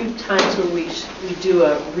there's a few times where we do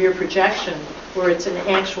a rear projection where it's an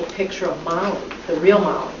actual picture of Molly, the real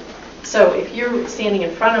Molly. So if you're standing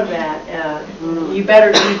in front of that, you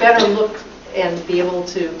better look and be able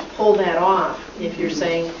to pull that off if you're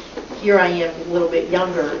saying, here I am a little bit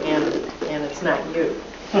younger, and it's not you.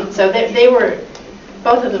 So they were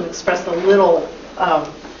both of them expressed a little,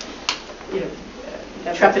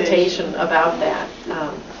 trepidation about that.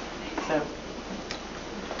 So.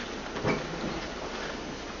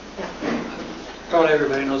 Probably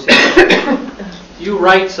everybody knows that. You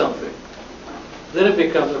write something, then it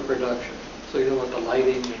becomes a production. So you know what the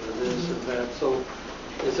lighting and the this and that. So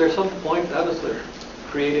is there some point, how does the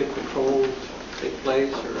creative control take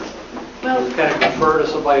place, or you kind of defer to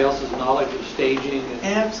somebody else's knowledge of staging? And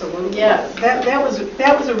Absolutely. Yes. That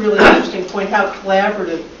was a really interesting point, how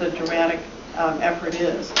collaborative the dramatic effort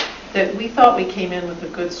is. That we thought we came in with a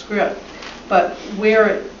good script, but where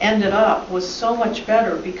it ended up was so much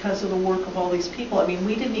better because of the work of all these people. I mean,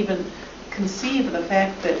 we didn't even conceive of the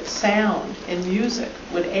fact that sound and music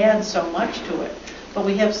would add so much to it. But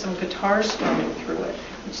we have some guitar strumming through it,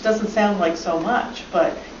 which doesn't sound like so much,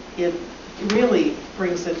 but it really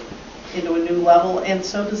brings it into a new level, and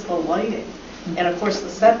so does the lighting. And of course the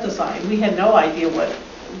set design, we had no idea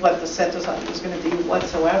what the set design was going to be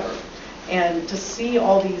whatsoever. And to see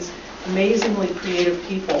all these amazingly creative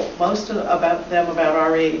people, most of them about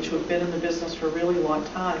our age, who have been in the business for a really long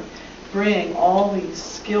time, bring all these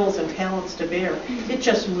skills and talents to bear, it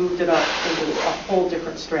just moved it up into a whole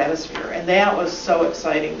different stratosphere. And that was so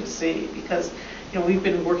exciting to see, because we've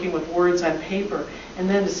been working with words on paper, and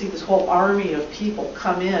then to see this whole army of people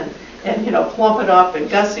come in and plump it up and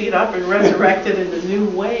gussy it up and resurrect it into new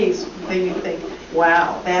ways, made me think,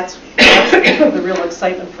 wow, that's the real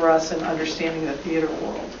excitement for us in understanding the theater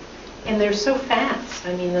world. And they're so fast.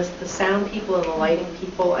 I mean, the sound people and the lighting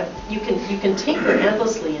people, you can tinker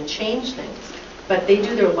endlessly and change things, but they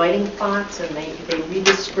do their lighting plots and they read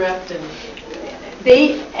the script, and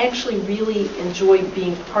they actually really enjoyed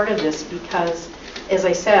being part of this because, as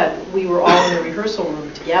I said, we were all in the rehearsal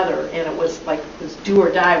room together, and it was like it was do or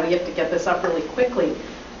die. We have to get this up really quickly.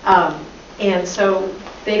 And so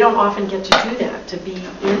they don't often get to do that, to be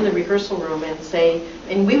in the rehearsal room and say,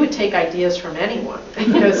 and we would take ideas from anyone.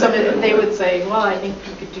 They would say, well, I think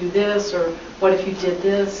you could do this, or what if you did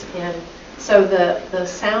this? And so the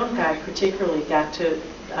sound guy particularly got to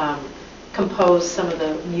compose some of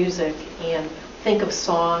the music and think of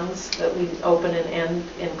songs that we open and end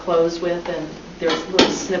and close with, and there's little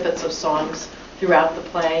snippets of songs throughout the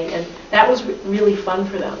play, and that was really fun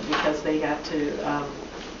for them because they got to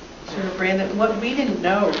Sort of, Brandon, what we didn't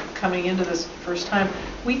know coming into this first time,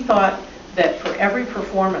 we thought that for every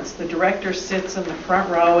performance, the director sits in the front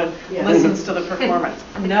row and listens to the performance.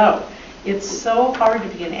 No, it's so hard to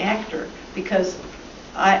be an actor because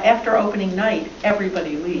after opening night,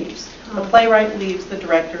 everybody leaves. The playwright leaves, the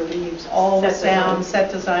director leaves, all the sound,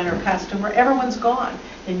 set designer, costumer, everyone's gone.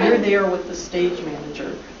 And you're there with the stage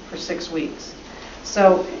manager for 6 weeks.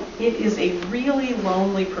 So it is a really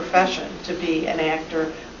lonely profession to be an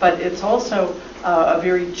actor, but it's also a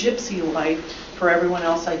very gypsy life for everyone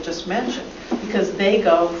else I just mentioned, because they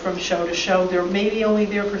go from show to show. They're maybe only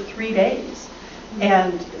there for 3 days,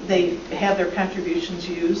 and they have their contributions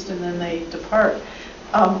used, and then they depart.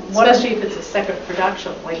 Especially if it's a second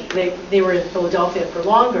production, like they were in Philadelphia for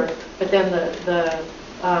longer, but then the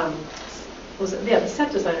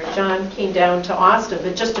set designer, John, came down to Austin,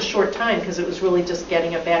 but just a short time because it was really just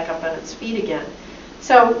getting it back up on its feet again.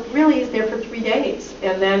 So really he's there for 3 days,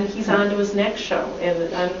 and then he's on to his next show,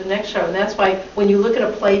 and on to the next show. And that's why when you look at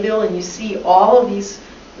a playbill and you see all of these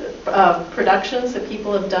productions that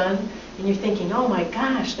people have done, and you're thinking, oh my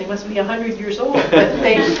gosh, they must be 100 years old. But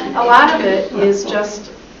a lot of it is just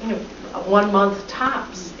 1 month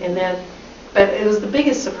tops. But it was the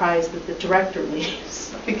biggest surprise that the director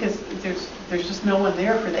leaves. Because there's just no one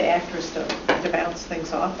there for the actors to bounce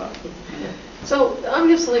things off of. So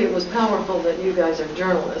obviously it was powerful that you guys are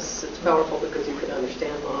journalists. It's powerful because you could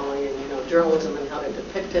understand Molly and journalism and how to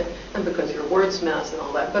depict it, and because you're wordsmiths and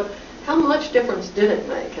all that. But how much difference did it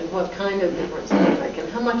make, and what kind of difference did it make, and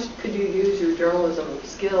how much could you use your journalism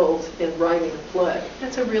skills in writing a play? How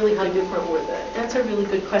different were they? That's a really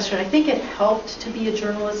good question. I think it helped to be a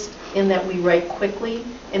journalist in that we write quickly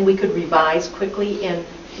and we could revise quickly, and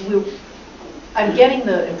I'm getting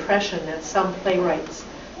the impression that some playwrights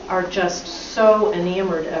are just so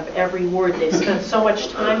enamored of every word. They've spent so much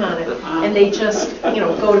time on it, and they just,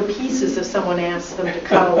 go to pieces if someone asks them to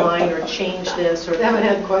cut a line or change this. Or they haven't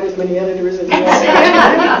had quite as many editors as you.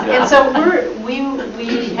 And so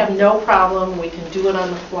we have no problem. We can do it on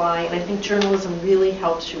the fly, and I think journalism really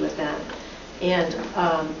helps you with that. And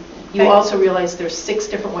you also realize there's 6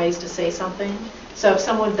 different ways to say something. So if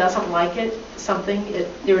someone doesn't like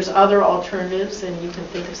there's other alternatives, and you can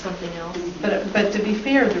think of something else. But to be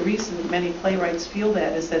fair, the reason many playwrights feel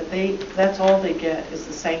that is that that's all they get is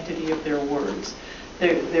the sanctity of their words.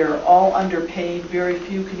 They're all underpaid. Very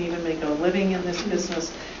few can even make a living in this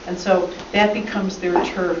business. And so that becomes their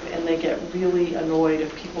turf, and they get really annoyed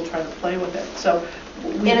if people try to play with it. So,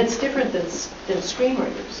 and it's different than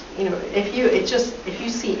screenwriters. You know, if you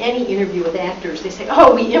see any interview with actors, they say,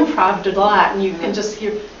 "Oh, we improv'd a lot," and you can just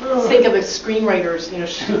think of the screenwriters, you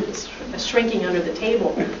know, shrinking under the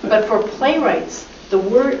table. But for playwrights,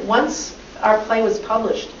 once our play was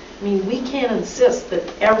published, I mean, we can't insist that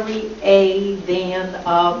every a, then,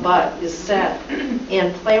 but is said.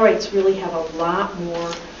 And playwrights really have a lot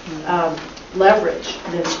more leverage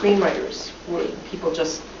than screenwriters, where people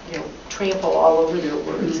just, you know, trample all over their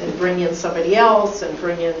words and bring in somebody else and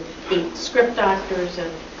bring in 8 script doctors.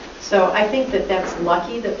 And so I think that that's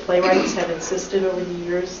lucky that playwrights have insisted over the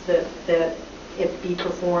years that it be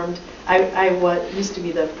performed. I used to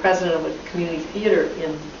be the president of a community theater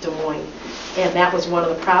in Des Moines, and that was one of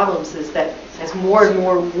the problems, is that as more and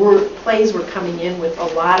more plays were coming in with a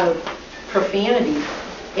lot of profanity,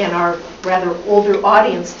 and our rather older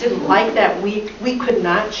audience didn't like that, we could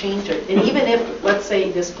not change it. And even if, let's say,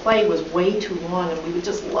 this play was way too long and we would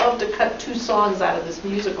just love to cut 2 songs out of this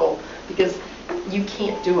musical, because you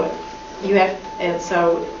can't do it. You have, and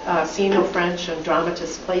so Samuel French and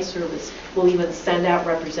Dramatists Play Service will even send out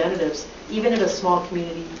representatives, even at a small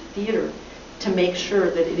community theater, to make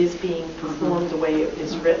sure that it is being performed the way it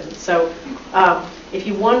is written. So if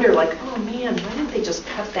you wonder, like, oh man, why didn't they just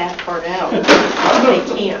cut that part out? They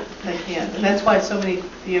can't. They can't. And that's why so many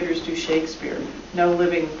theaters do Shakespeare. No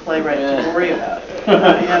living playwright to worry about.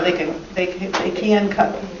 They can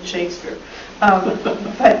cut Shakespeare.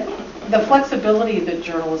 But the flexibility that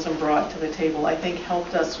journalism brought to the table, I think,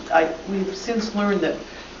 helped us. We've since learned that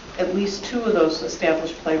at least 2 of those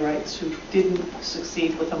established playwrights who didn't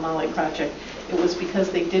succeed with the Molly project, it was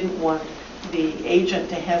because they didn't want the agent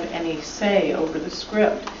to have any say over the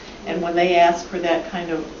script. And when they asked for that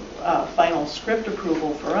kind of final script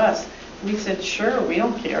approval for us, we said, sure, we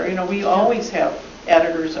don't care. You know, we always have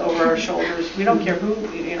editors over our shoulders. We don't care who,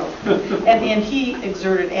 you know. And he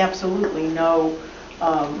exerted absolutely no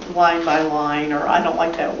line by line, or I don't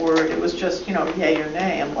like that word. It was just, you know, yay or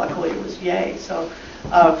nay, and luckily it was yay. So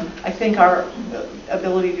I think our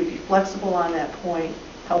ability to be flexible on that point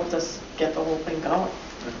helped us get the whole thing going.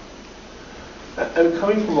 And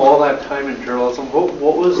coming from all that time in journalism, what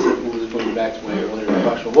was it, going back to my earlier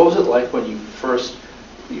question, what was it like when you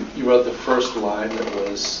wrote the first line that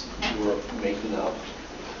was you were making up?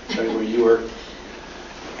 I mean, where you were...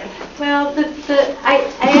 Well, I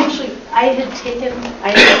had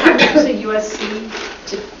come to USC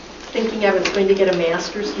thinking I was going to get a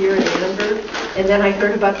master's here in Annenberg, and then I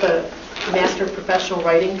heard about the Master of Professional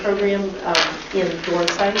Writing program in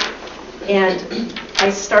Dormside, and I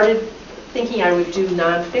started thinking I would do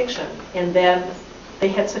nonfiction, and then they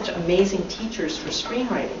had such amazing teachers for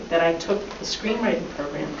screenwriting that I took the screenwriting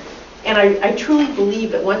program. And I truly believe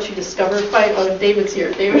that once you discover David's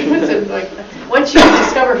here. David was in, like, once you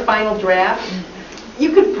discover Final Draft,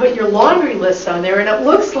 you could put your laundry list on there, and it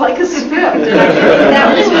looks like a script. And I think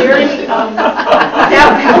that was very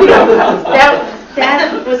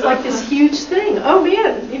that was like this huge thing. Oh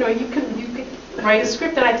man, you know, you could write a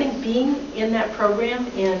script. And I think being in that program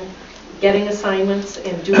and getting assignments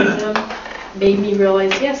and doing them made me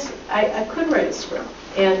realize, yes, I could write a script.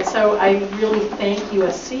 And so I really thank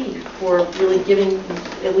USC for really giving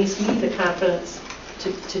at least me the confidence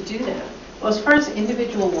to do that. Well, as far as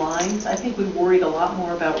individual lines, I think we worried a lot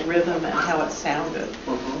more about rhythm and how it sounded,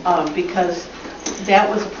 because that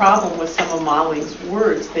was a problem with some of Molly's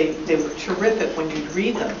words. They were terrific when you'd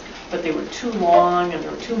read them, but they were too long, and there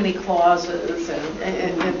were too many clauses,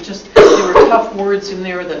 and just there were tough words in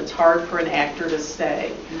there that it's hard for an actor to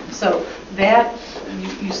say. So that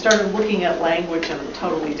you started looking at language in a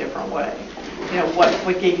totally different way. You know,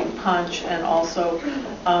 what gave you punch, and also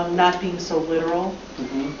not being so literal.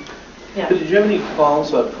 Yeah. But did you have any qualms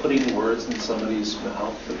about putting words in somebody's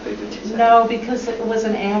mouth that they didn't say? No, because it was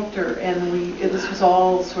an actor, and this was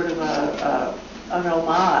all sort of an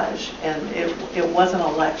homage, and it wasn't a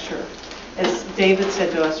lecture. As David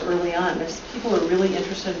said to us early on, if people are really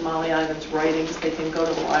interested in Molly Ivins' writings, they can go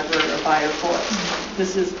to the library or buy her books.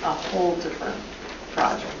 This is a whole different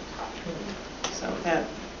project. So that...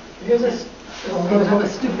 Here's a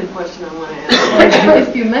stupid question I want to ask.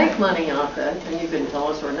 If you make money off it, and you can tell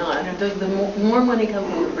us or not, does the more money come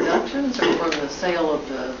from the productions or from the sale of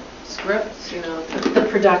the scripts? You know, the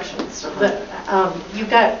productions. We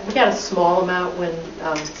got a small amount when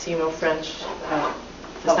Samuel French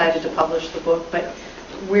decided to publish the book, but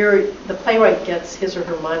where the playwright gets his or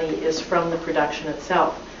her money is from the production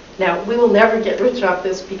itself. Now, we will never get rich off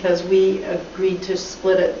this because we agreed to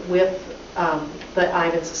split it with the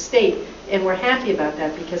Ivins estate. And we're happy about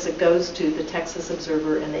that because it goes to the Texas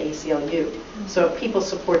Observer and the ACLU. So if people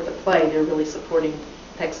support the play, they're really supporting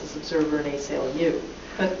Texas Observer and ACLU.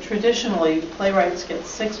 But traditionally, playwrights get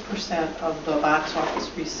 6% of the box office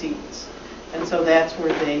receipts. And so that's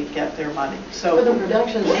where they get their money. For the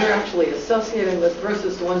productions you're actually associated with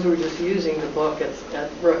versus the ones who are just using the book at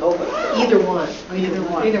Rehoboth. Either one. Either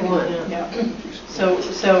one. Either one. Yeah. So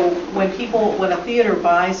when a theater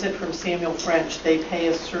buys it from Samuel French, they pay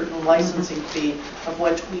a certain licensing fee of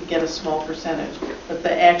which we get a small percentage. But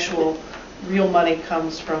the actual real money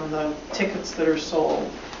comes from the tickets that are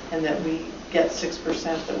sold, and that we get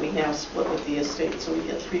 6% that we now split with the estate, so we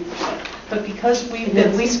get 3%. But because we've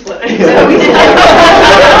been... we split. There's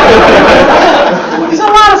a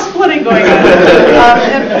lot of splitting going on.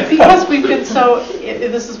 And because we've been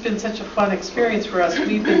this has been such a fun experience for us,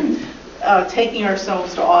 we've been taking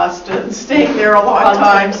ourselves to Austin, staying there a long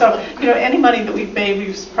time. So, any money that we've made,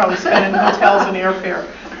 we've probably spent in hotels and airfare.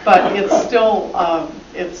 But it's still,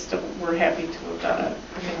 we're happy to have done it.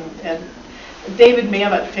 And David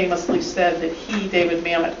Mamet famously said that David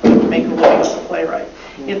Mamet, couldn't make a living as a playwright.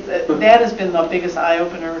 That has been the biggest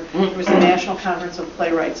eye-opener. There was the National Conference of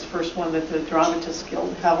Playwrights, first one that the Dramatists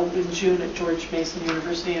Guild held in June at George Mason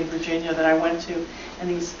University in Virginia that I went to. And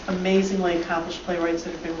these amazingly accomplished playwrights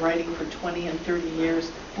that have been writing for 20 and 30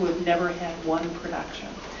 years who have never had one production.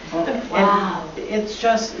 Wow. And it's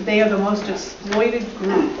just, they are the most exploited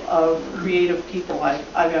group of creative people I've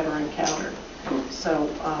ever encountered. So,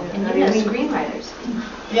 And they're screenwriters.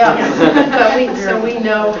 yeah. So we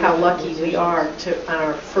know how lucky we are on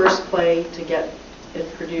our first play to get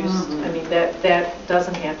it produced. I mean, that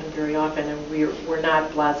doesn't happen very often, and we're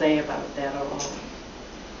not blasé about that at all.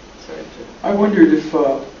 I wondered if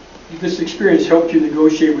this experience helped you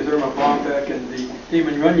negotiate with Irma Bombeck and the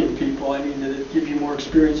Damon Runyon people. I mean, did it give you more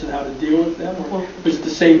experience in how to deal with them? Or was it the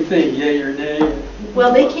same thing, yay or nay?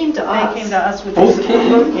 Well, they came to us. They came to us with Both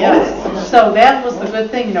came? Yes. So that was the good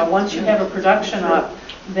thing, once you have a production up,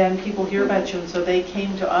 then people hear about you, and so they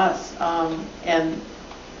came to us. And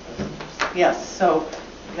yes, so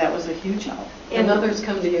that was a huge help. And others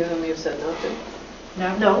come to you and we've said nothing.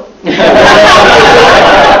 No.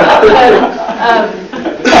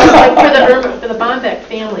 Like for the Bombeck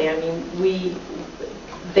family, I mean,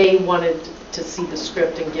 they wanted to see the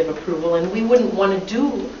script and give approval, and we wouldn't want to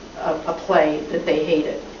do a play that they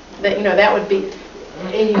hated. That would be,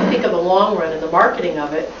 and you think of the long run and the marketing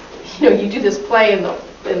of it. You do this play and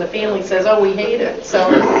the family says, "Oh, we hate it." So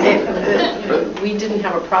we didn't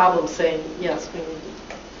have a problem saying yes, we need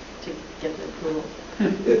to get the approval.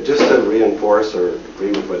 Just to reinforce or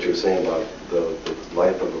agree with what you were saying about the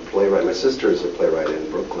life of a playwright, my sister is a playwright in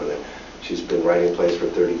Brooklyn, and she's been writing plays for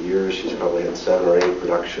 30 years. She's probably had 7 or 8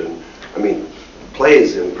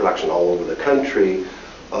 plays in production all over the country,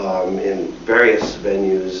 in various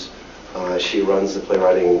venues. She runs the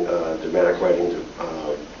playwriting, dramatic writing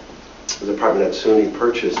department at SUNY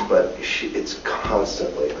Purchase, but it's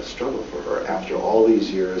constantly a struggle for her after all these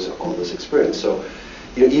years and all this experience. So,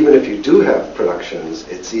 even if you do have productions,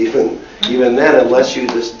 it's even then, unless you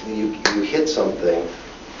hit something,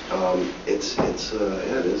 it is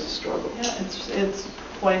a struggle. Yeah, it's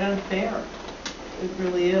quite unfair. It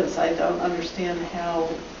really is. I don't understand how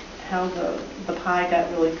the pie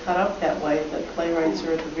got really cut up that way. That playwrights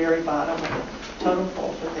are at the very bottom of the totem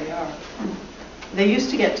pole, but they are. They used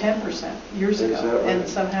to get 10% years ago, and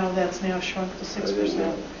somehow that's now shrunk to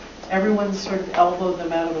 6%. Everyone sort of elbowed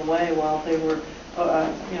them out of the way while they were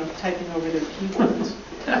typing over their keywords.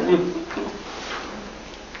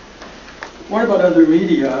 What about other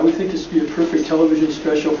media? I would think this would be a perfect television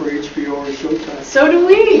special for HBO or Showtime. So do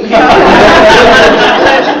we.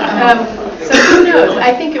 So who knows?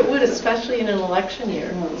 I think it would, especially in an election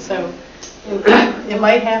year. So it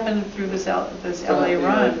might happen through this LA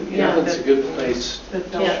run. It's a good place.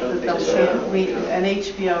 An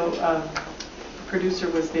HBO producer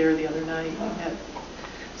was there the other night.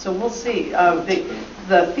 So we'll see.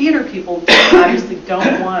 The theater people obviously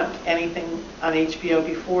don't want anything on HBO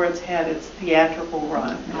before it's had its theatrical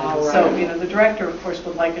run. So the director, of course,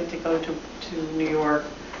 would like it to go to New York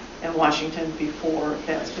and Washington before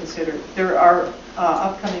that's considered. There are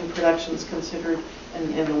upcoming productions considered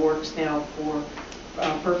in the works now for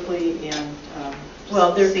Berkeley and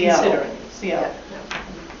they're Seattle. considering. Seattle.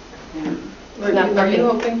 Are you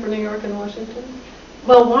hoping for New York and Washington?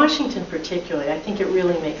 Well, Washington particularly, I think it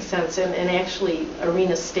really makes sense, and actually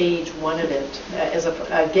Arena Stage wanted it as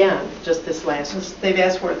again, just this last. They've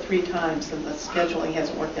asked for it 3 times, and the scheduling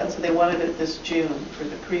hasn't worked out, so they wanted it this June for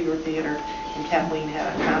the Krieger Theater, and Kathleen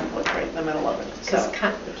had a conflict right in the middle of it. Because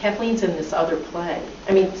Kathleen's in this other play.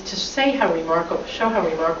 I mean, to show how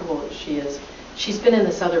remarkable she is, she's been in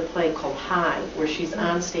this other play called High, where she's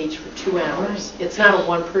on stage for 2 hours. It's not a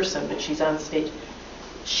one person, but she's on stage.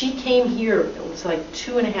 She came here, it was like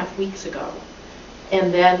 2.5 weeks ago,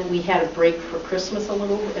 and then we had a break for Christmas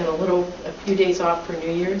a few days off for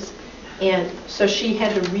New Year's, and so she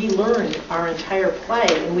had to relearn our entire play,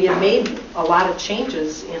 and we had made a lot of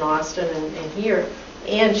changes in Austin and here,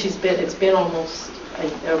 and it's been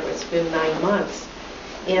 9 months,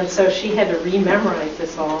 and so she had to rememorize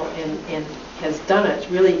this all and has done it.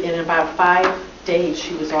 Really, in about 5 days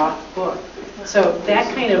she was off book. So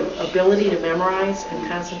that kind of ability to memorize and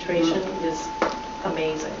concentration is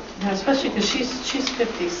amazing. Yeah, especially because she's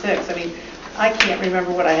 56. I mean, I can't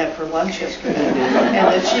remember what I had for lunch yesterday. And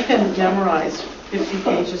that she can memorize 50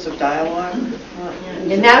 pages of dialogue.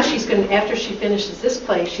 And now she's going to, after she finishes this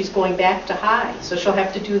play, she's going back to High. So she'll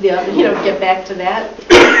have to do the other, get back to that.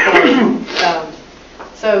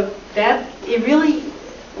 So that, it really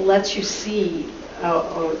lets you see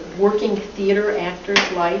a working theater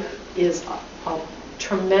actor's life is a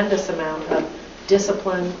tremendous amount of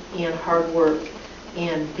discipline and hard work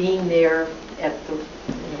and being there at the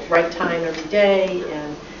right time every day,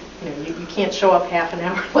 and you can't show up half an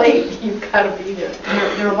hour late. You've got to be there.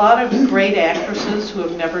 There are a lot of great actresses who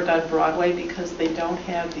have never done Broadway because they don't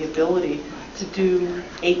have the ability to do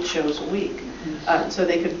 8 shows a week. So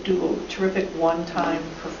they could do a terrific one-time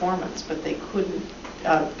performance, but they couldn't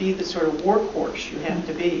be the sort of workhorse you have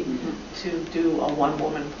to be to do a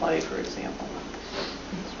one-woman play, for example.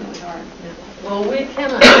 It's really hard. Well, we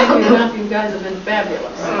cannot thank you enough. You guys have been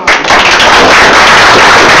fabulous.